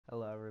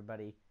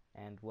everybody,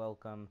 and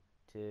welcome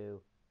to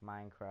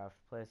Minecraft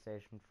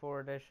PlayStation 4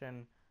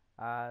 Edition.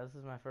 This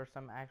is my first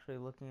time actually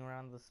looking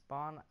around the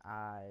spawn.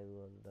 I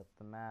loaded up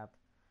the map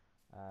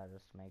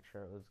just to make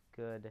sure it was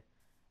good.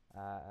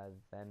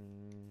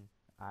 Then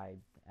I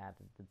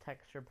added the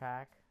texture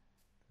pack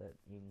that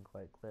you can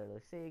quite clearly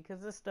see,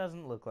 because this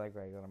doesn't look like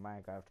regular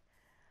Minecraft.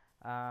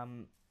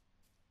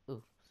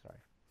 Ooh,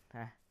 sorry.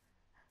 I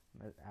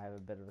have a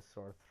bit of a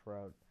sore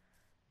throat,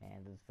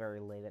 and it's very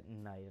late at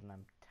night, and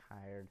I'm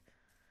tired.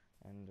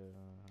 And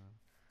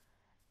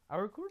I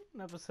recorded an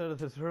episode of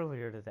this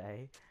earlier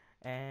today,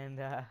 and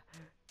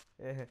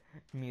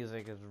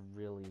music is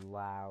really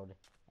loud,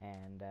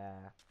 and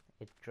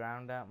it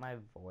drowned out my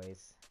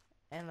voice,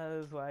 and that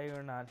is why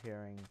you're not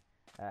hearing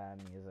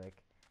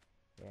music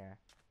here.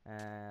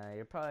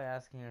 You're probably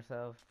asking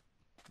yourself,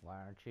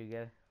 why aren't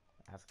you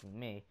asking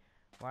me,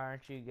 why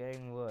aren't you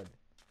getting wood?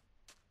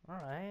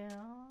 Alright,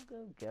 I'll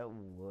go get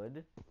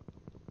wood.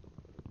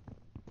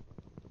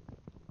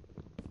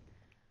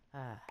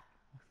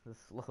 The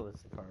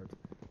slowest part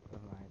of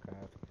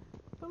Minecraft.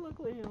 But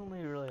luckily you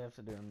only really have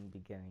to do it in the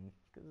beginning,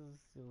 because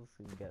you'll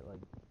soon get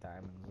like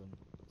diamonds and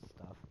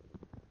stuff.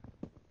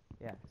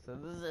 Yeah, so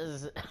this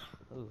is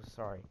oh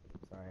sorry,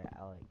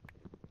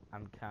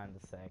 I'm kinda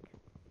sick.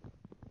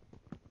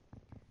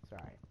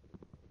 Sorry.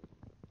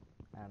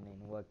 I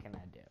mean, what can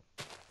I do?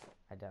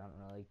 I don't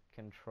really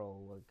control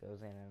what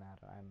goes in and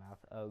out of my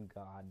mouth. Oh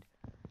god.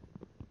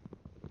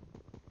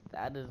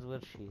 That is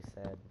what she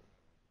said.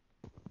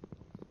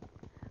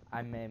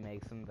 I may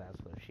make some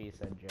that's what she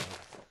said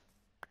jokes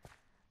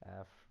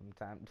from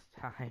time to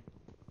time.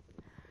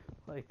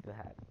 Like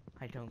that.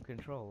 I don't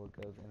control what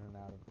goes in and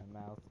out of my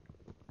mouth.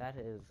 That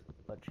is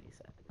what she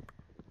said.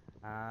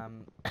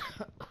 Ugh,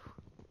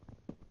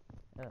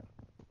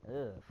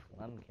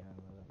 Phlegm came out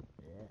of it.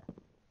 Yeah.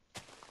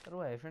 By the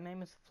way, if your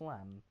name is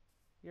Phlegm,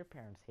 your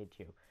parents hate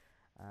you.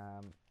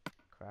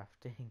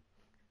 Crafting.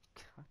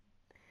 God.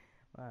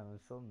 Wow, I'm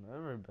insulting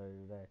everybody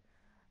today.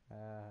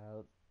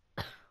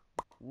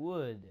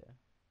 Wood.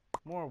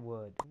 More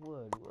wood.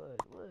 Wood.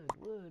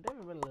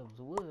 Everybody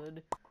loves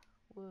wood.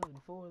 Wood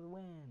for the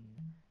win.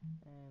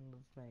 And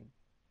let's make...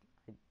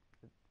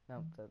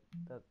 no,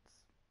 that's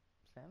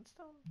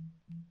sandstone?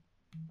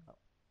 Oh,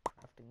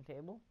 crafting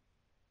table.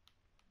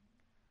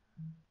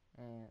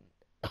 And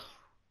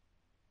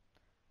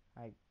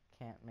I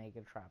can't make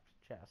a trapped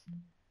chest.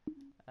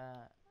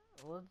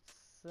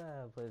 Let's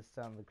place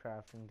down the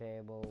crafting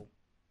table.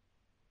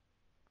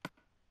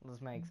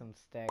 Let's make some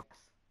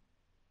sticks.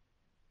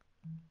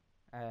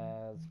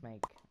 Let's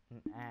make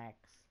an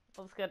axe.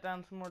 Let's get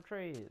down some more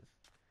trees.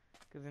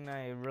 Because, you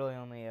know, you really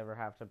only ever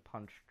have to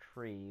punch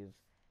trees,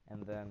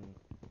 and then,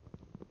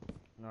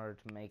 in order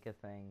to make a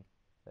thing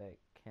that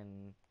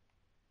can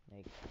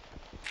make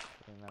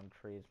them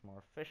trees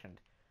more efficient.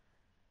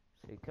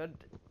 So you could,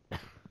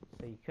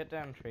 so you cut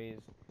down trees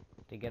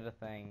to get a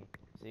thing,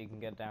 so you can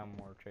get down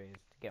more trees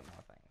to get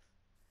more things.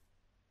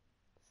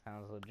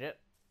 Sounds legit.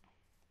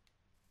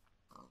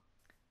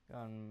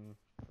 Going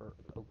for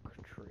oak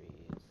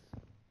trees.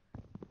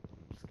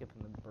 I'm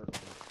skipping the birch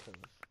because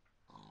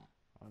I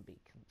want to be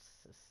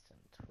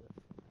consistent with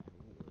my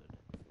wood.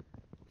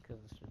 Because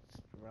it's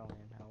just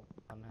really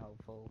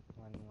unhelpful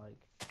when,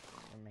 like,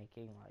 you're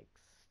making, like,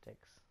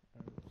 sticks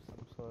or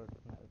some sort,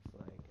 and it's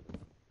like,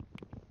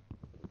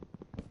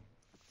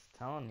 it's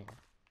telling you,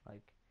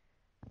 like,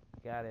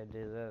 you gotta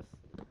do this.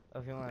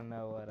 If you want to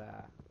know what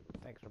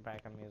texture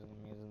pack I'm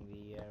using the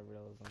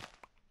realism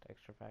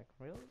texture pack.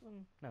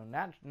 Realism? No,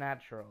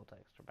 natural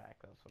texture pack.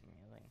 That's what I'm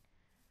using.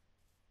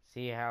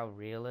 See how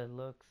real it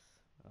looks?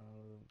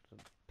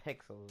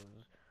 Pixels.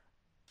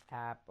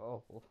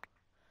 Apple.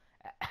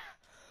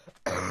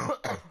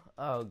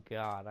 Oh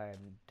god, I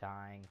am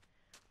dying.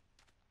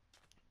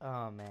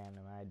 Oh man,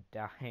 am I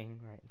dying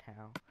right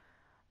now?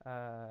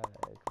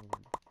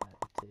 Convert that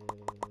to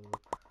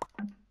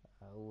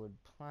wood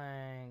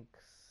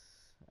planks.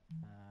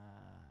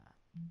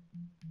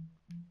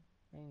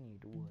 I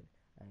need wood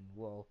and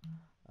wool.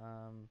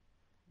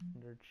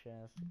 Ender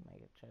chest,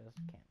 make a chest,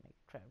 can't make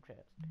a trap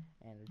chest.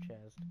 Ender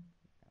chest.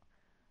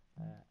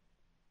 No.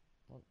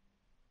 Well,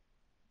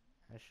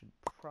 I should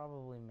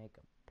probably make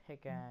a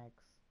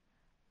pickaxe.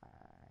 I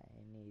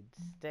need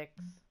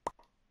sticks.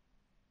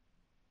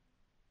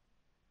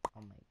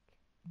 I'll make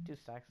 2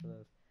 stacks of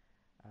those.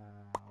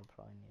 I'll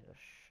probably need a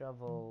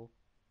shovel.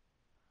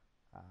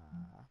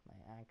 My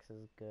axe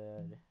is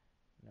good.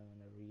 No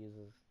one ever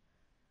uses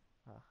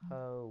a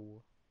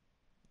hoe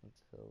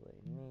until they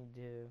need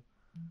to.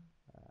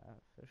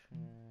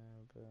 Fishing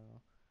bow.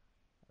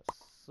 A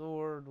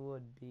sword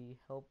would be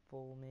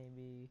helpful,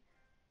 maybe.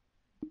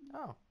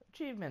 Oh,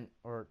 achievement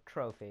or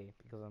trophy,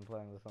 because I'm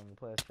playing this on the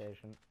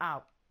PlayStation.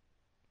 Ow!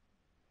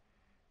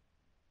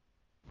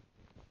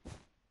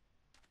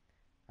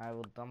 I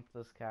will dump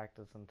this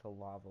cactus into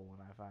lava when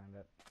I find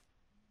it.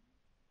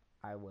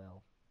 I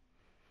will.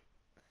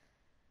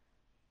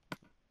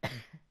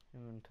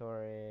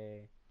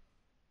 Inventory.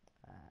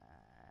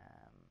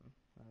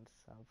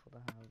 That's helpful to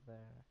have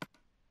there.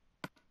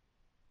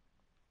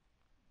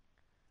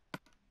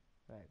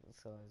 Alright,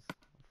 so it's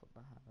what the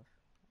half.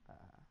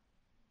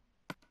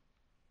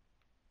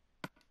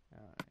 I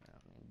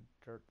don't need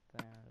dirt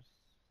there.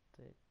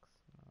 Sticks.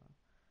 No.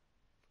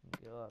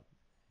 Go up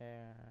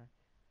there.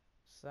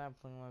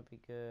 Sapling might be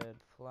good.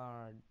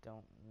 Flour,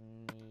 don't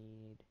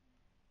need.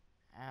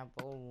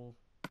 Apple,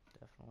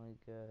 definitely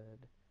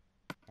good.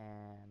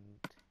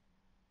 And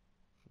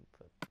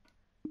put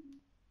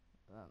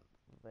that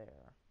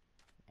there.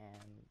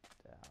 And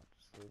I'll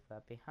just leave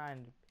that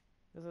behind.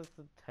 Because that's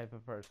the type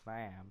of person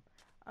I am.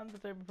 I'm the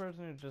type of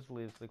person who just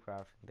leaves the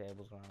crafting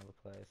tables around the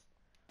place.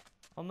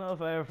 I'll know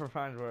if I ever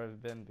find where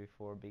I've been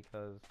before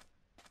because...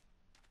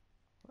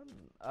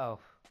 Oh,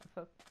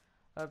 I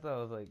thought it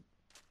was like...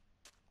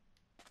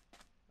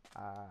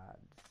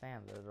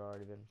 sand that had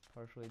already been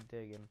partially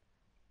digging.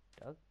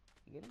 Dug?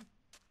 You getting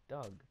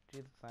dug?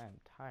 Jesus, I am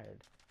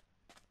tired.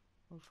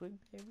 Oh, sweet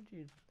baby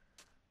Jesus.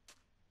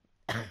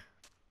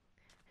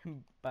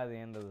 By the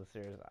end of the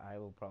series, I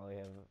will probably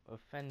have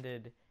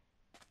offended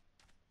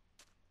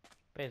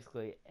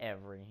basically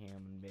every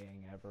human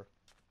being ever.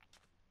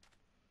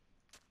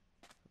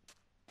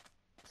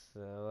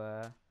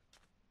 So,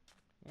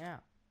 yeah.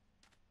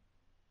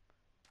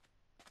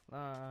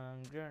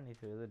 Long journey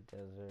through the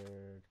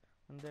desert.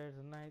 And there's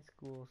a nice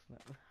cool snow.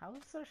 How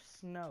is there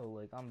snow,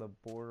 like, on the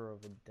border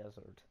of a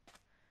desert?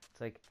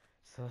 It's, like,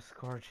 so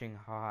scorching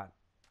hot.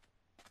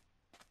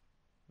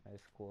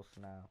 Nice cool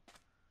snow.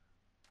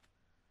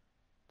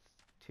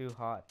 It's too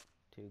hot,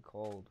 too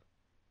cold.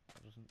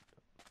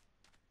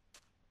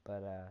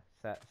 But,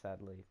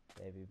 sadly,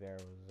 Baby Bear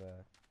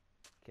was,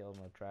 killed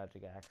in a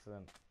tragic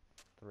accident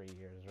 3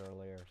 years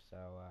earlier, so,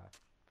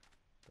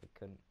 they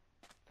couldn't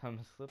come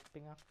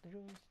slipping off the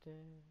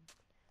joystick.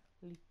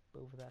 Leap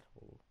over that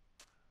hole.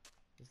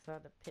 Is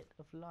that a pit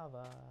of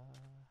lava?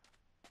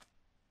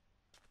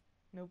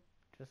 Nope,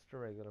 just a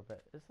regular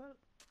pit. Is that,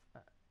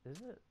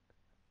 is it?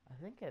 I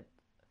think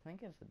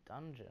it's a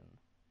dungeon.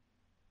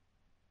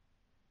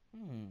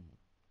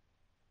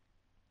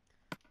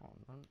 Oh,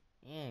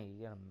 yeah, you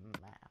get a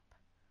map.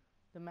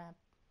 The map.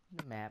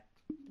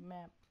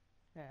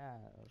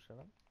 Oh, shut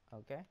up.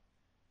 Okay.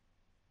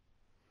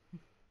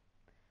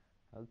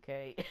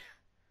 Okay.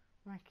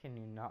 Why can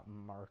you not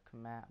mark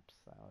maps?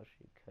 I wish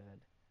you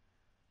could.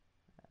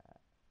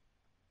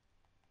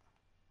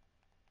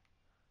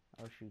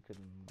 I wish you could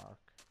mark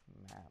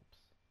maps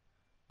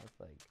with,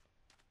 like,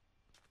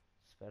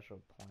 special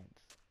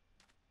points.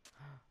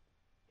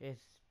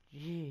 It's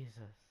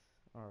Jesus.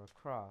 Or a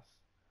cross.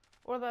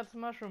 Or that's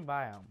mushroom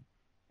biome.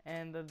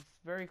 And that's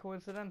very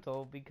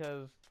coincidental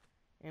because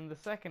in the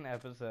second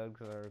episode,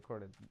 because I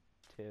recorded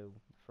the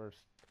first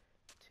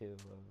two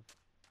of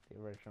the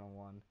original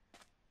one,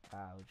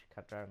 which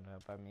cut down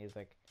by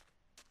music,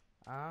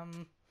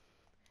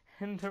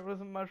 and there was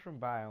a mushroom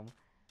biome,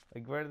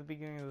 like right at the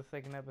beginning of the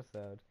second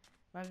episode,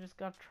 and I just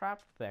got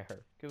trapped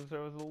there, because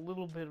there was a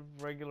little bit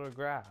of regular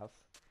grass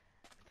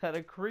that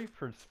a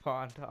creeper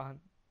spawned on.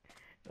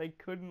 I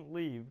couldn't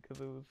leave because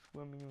it was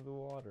swimming in the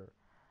water.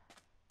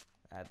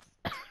 That's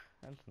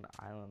that's an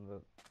island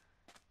that...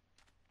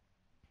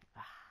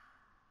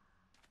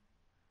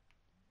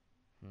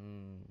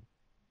 I'm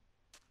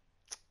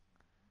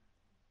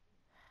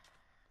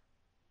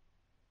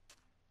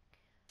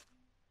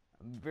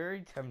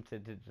very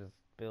tempted to just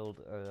build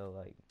a,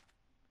 like,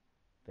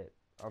 bit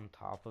on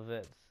top of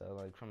it, so,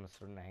 like, from a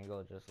certain angle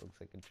it just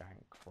looks like a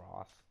giant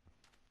cross.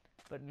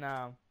 But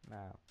no.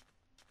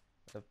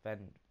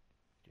 Offend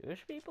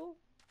Jewish people?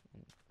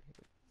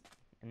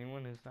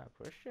 Anyone who's not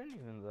Christian,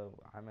 even though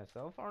I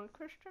myself aren't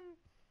Christian?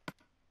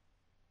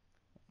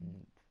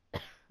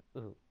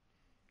 Ooh.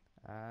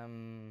 I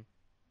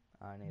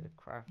need a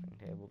crafting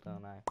table,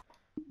 don't I?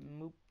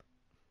 Moop.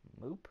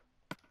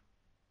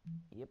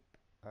 Yep,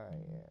 I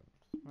am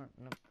smart.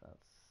 Nope,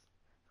 that's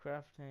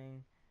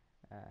crafting.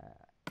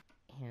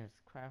 Here's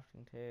the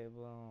crafting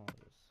table. I'll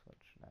just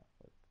switch that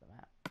with the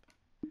map.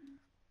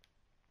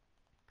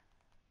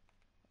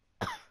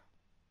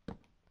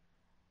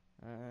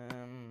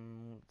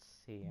 Let's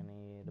see. I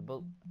need a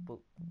boat.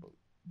 Oop.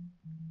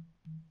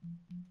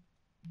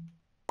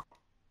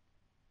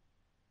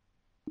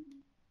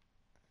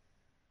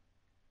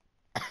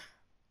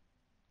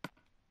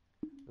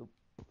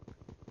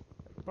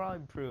 It'd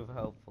probably prove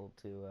helpful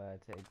to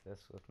take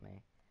this with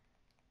me.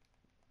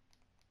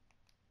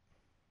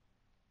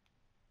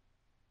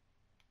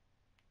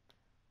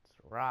 Let's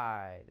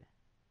ride.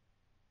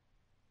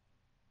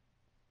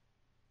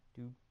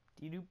 Doop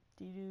de doop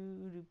de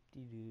doo doop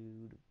de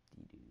doo doop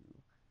de doo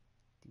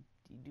doop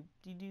de doop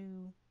de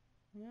doo.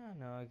 Yeah,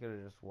 no, I could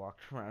have just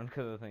walked around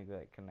because I think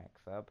that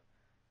connects up.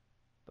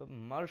 But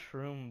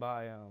mushroom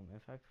biome. In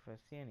fact, if I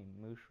see any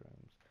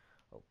mushrooms...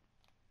 Oh.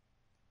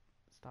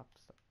 Stop.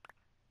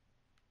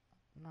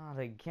 Not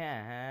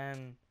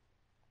again.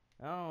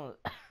 Oh,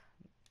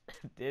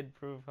 it did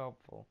prove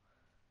helpful.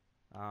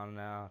 Oh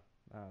no.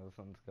 Oh, this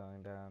one's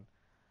going down.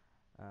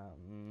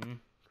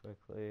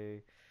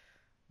 Quickly.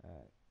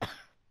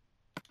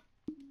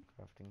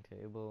 Crafting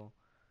table.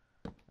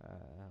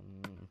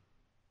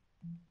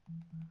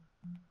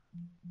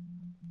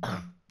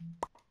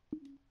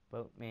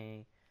 Boat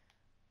me.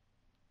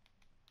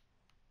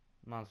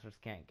 Monsters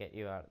can't get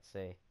you out at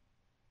sea.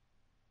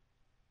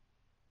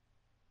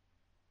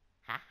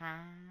 Haha.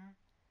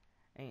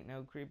 Ain't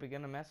no creeper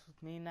gonna mess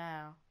with me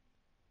now.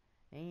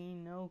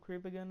 Ain't no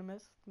creeper gonna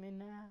mess with me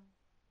now.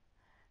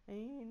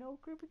 Ain't no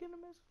creeper gonna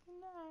mess with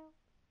me now.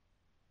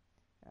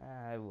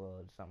 I will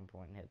at some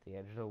point hit the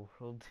edge of the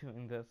world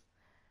doing this.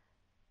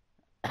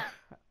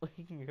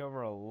 We can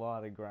cover a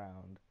lot of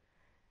ground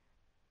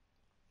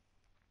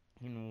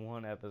in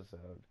one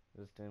episode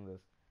just doing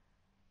this.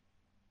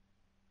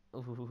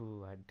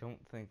 Ooh, I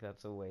don't think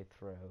that's a way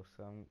through,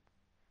 so I'm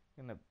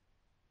gonna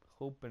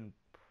hope and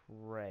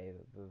pray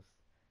that this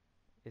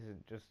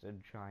isn't just a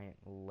giant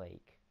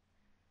lake.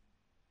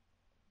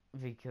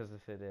 Because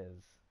if it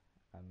is,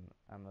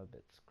 I'm a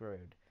bit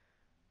screwed.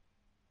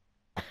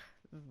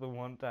 This is the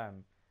one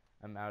time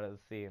I'm out at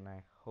sea, and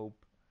I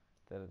hope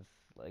that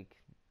it's like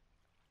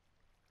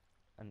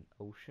an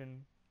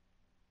ocean.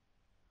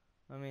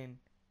 I mean,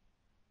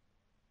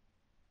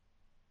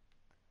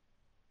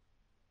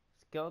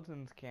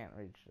 skeletons can't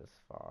reach this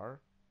far,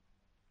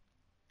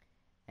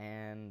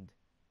 and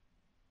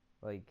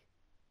like,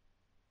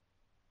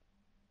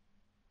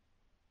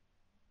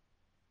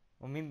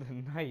 I mean, the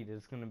night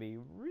is gonna be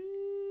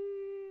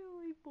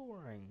really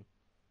boring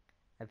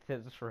at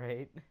this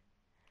rate.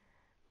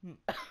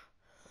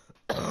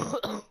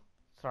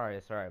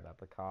 Sorry about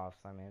the coughs.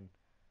 I mean,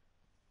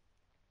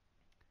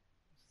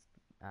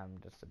 I'm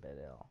just a bit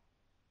ill.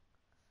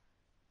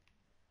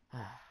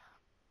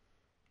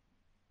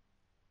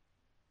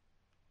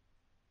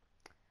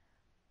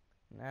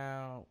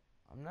 Now,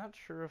 I'm not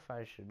sure if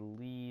I should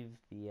leave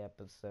the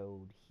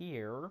episode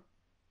here.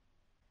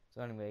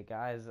 So anyway,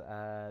 guys,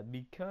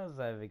 because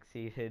I've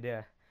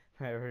exceeded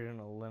my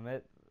original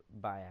limit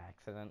by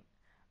accident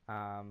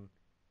of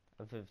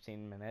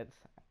 15 minutes,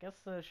 I guess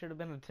there should have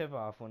been a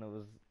tip-off when it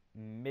was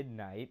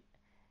midnight,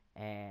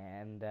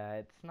 and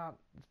it's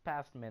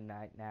past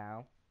midnight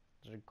now.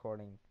 It's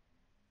recording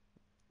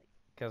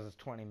because it's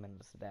 20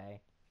 minutes a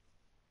day.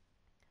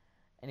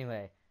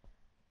 Anyway,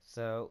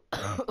 so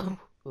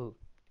ooh,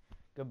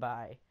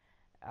 goodbye,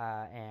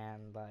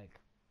 and like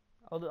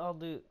I'll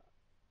do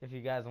if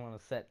you guys want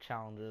to set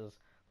challenges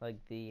like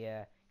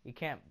the you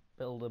can't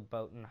build a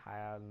boat and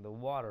hide out in the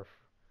water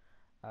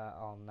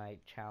all night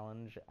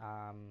challenge.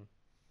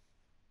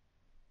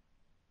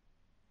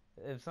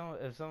 If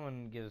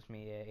someone gives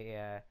me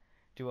a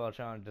do all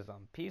challenges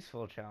on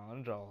peaceful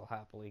challenge, I'll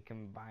happily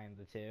combine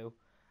the two.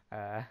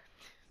 Uh,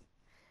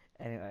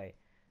 anyway,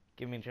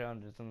 give me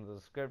challenges in the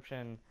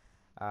description.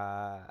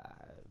 Uh,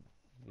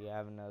 if you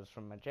haven't noticed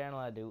from my channel,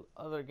 I do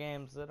other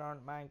games that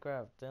aren't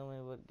Minecraft. Tell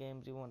me what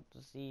games you want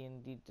to see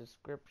in the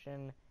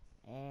description.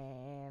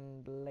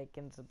 And like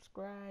and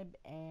subscribe.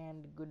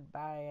 And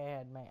goodbye. I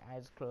had my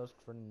eyes closed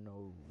for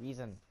no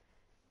reason.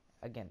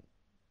 Again,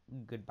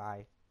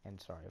 goodbye. And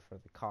sorry for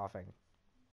the coughing.